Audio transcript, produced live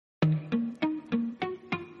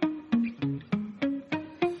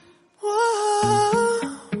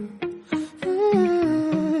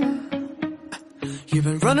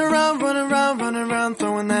running around,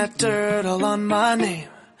 throwing that dirt all on my name.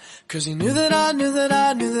 'Cause you knew that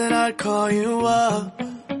I'd call you up.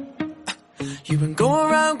 You've been going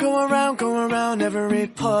around every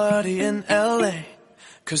party in LA.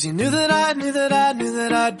 'Cause you knew that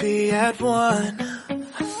I'd be at one.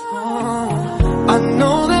 Oh, I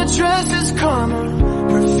know that dress is karma,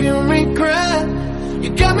 perfume regret. You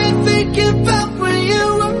got me thinking about when you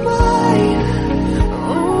were mine.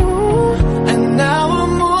 Oh, and now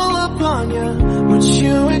I'm all up on you, what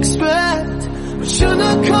you expect. But you're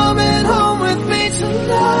not coming home with me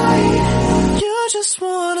tonight. You just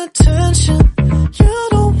want attention, you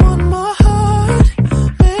don't want my heart.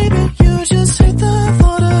 Maybe you just hate the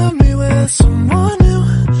thought of me with someone new.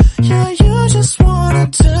 Yeah, you just want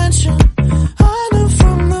attention, I knew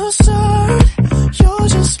from the start. You're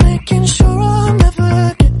just making sure I'm never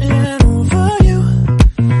getting over you.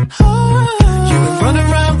 Oh. You've been running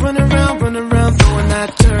around, throwing that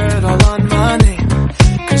dirt all on my name.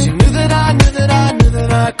 'Cause you knew that I'd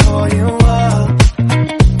call you up.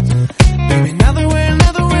 Baby, now that we're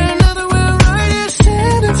right here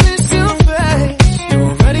standing face to face, you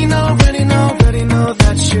already know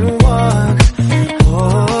that you won. Oh,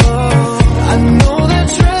 I know that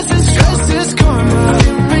dress is karma,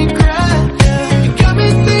 you regret. You got me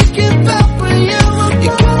thinking about when you were mine. You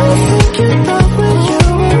got me thinking about when you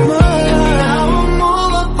were mine. Now I'm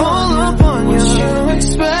all up on you. What you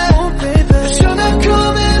expect, oh, baby? But you're not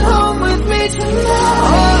coming home with me tonight.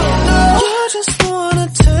 Oh, no. You just want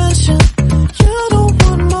attention, you don't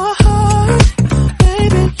want my heart.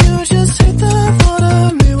 Baby, you just hate the thought of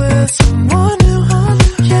me with someone new.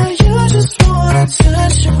 Yeah, you just want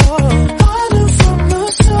attention, I knew from the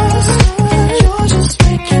start. You're just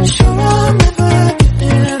making sure I'm never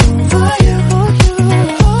getting over you. What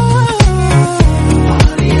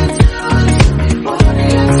are you doing to me? What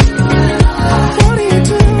are you doing? What are you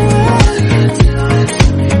doing? What are you doing?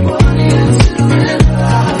 What are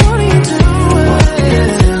you doing? What are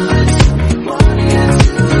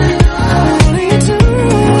you doing?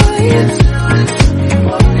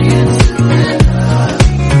 What are you doing?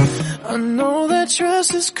 I know that dress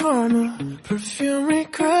is karma, perfume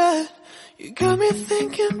regret. You got me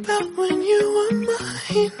thinking about when you were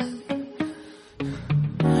mine.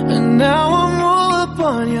 And now I'm all up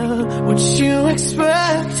on you, what you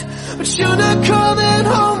expect. But you're not coming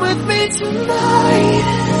home with me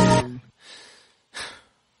tonight.